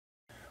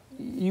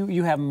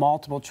you have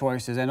multiple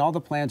choices, and all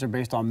the plans are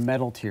based on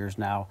metal tiers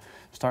now,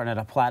 starting at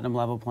a platinum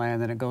level plan,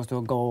 then it goes to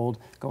a gold,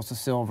 goes to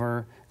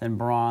silver, then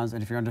bronze,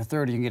 and if you're under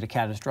 30, you can get a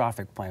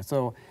catastrophic plan.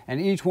 So, and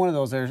each one of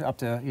those, there's up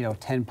to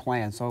 10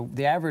 plans. So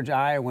the average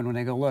Iowan, when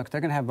they go look,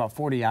 they're going to have about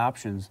 40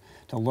 options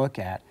to look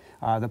at.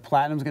 The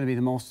platinum is going to be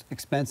the most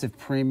expensive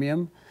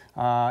premium,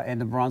 and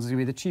the bronze is going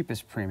to be the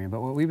cheapest premium.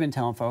 But what we've been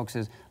telling folks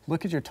is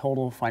look at your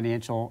total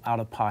financial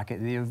out-of-pocket.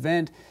 In the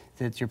event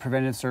that your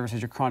preventative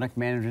services, your chronic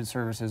management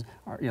services,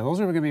 those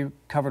are going to be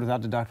covered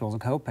without deductibles and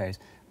copays.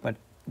 But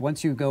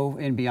once you go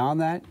in beyond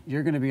that,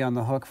 you're going to be on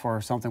the hook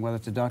for something, whether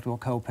it's deductible,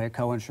 copay,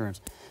 co-insurance.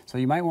 So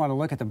you might want to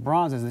look at the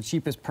bronze as the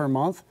cheapest per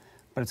month,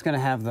 but it's going to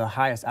have the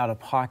highest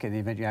out-of-pocket in the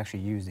event you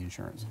actually use the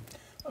insurance.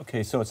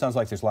 Okay, so it sounds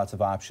like there's lots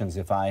of options.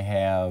 If I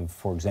have,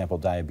 for example,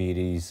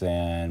 diabetes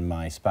and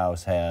my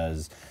spouse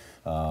has,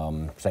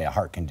 say, a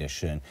heart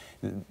condition,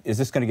 is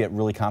this going to get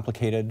really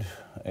complicated?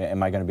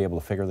 Am I going to be able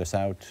to figure this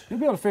out? You'll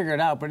be able to figure it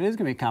out, but it is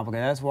going to be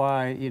complicated. That's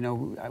why, we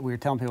were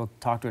telling people to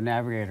talk to a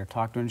navigator,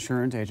 talk to an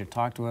insurance agent,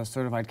 talk to a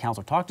certified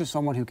counselor, talk to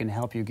someone who can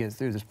help you get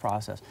through this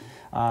process.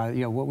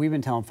 What we've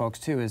been telling folks,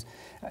 too, is,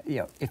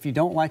 if you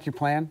don't like your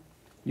plan,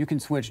 you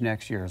can switch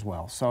next year as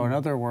well. So in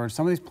other words,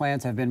 some of these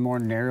plans have been more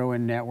narrow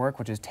in network,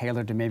 which is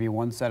tailored to maybe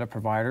one set of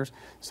providers.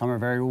 Some are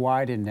very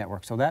wide in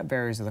network, so that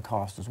varies the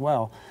cost as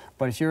well.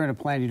 But if you're in a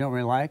plan you don't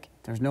really like,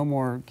 there's no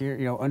more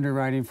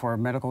underwriting for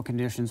medical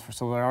conditions,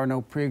 so there are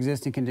no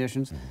pre-existing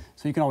conditions,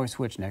 so you can always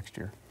switch next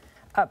year.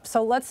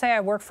 So let's say I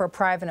work for a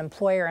private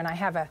employer and I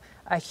have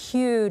a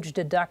huge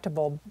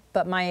deductible,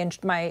 but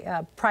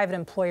my private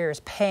employer is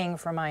paying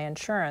for my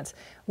insurance.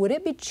 Would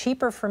it be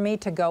cheaper for me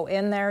to go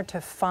in there to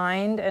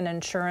find an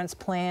insurance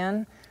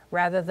plan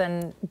rather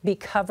than be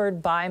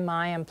covered by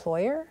my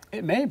employer?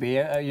 It may be.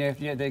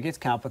 It gets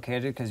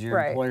complicated because your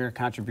employer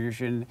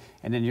contribution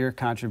and then your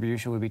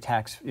contribution would be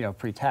tax,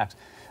 pre-tax.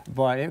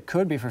 But it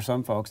could be for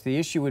some folks. The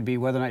issue would be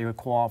whether or not you would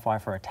qualify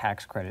for a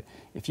tax credit.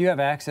 If you have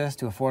access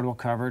to affordable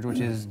coverage, which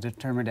is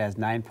determined as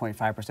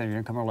 9.5% of your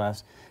income or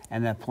less,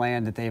 and that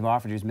plan that they've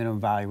offered you is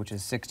minimum value, which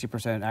is 60%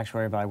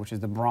 actuarial value, which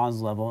is the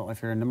bronze level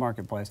if you're in the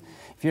marketplace.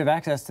 If you have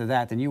access to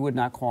that, then you would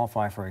not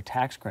qualify for a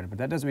tax credit. But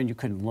that doesn't mean you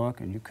couldn't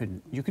look, and you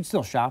could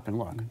still shop and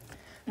look.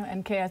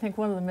 And Kay, I think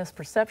one of the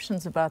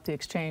misperceptions about the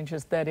exchange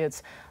is that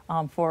it's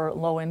for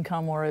low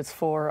income or it's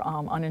for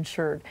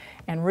uninsured.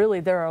 And really,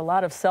 there are a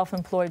lot of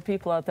self-employed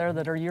people out there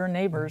that are your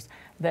neighbors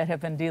that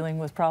have been dealing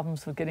with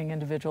problems with getting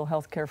individual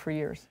health care for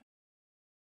years.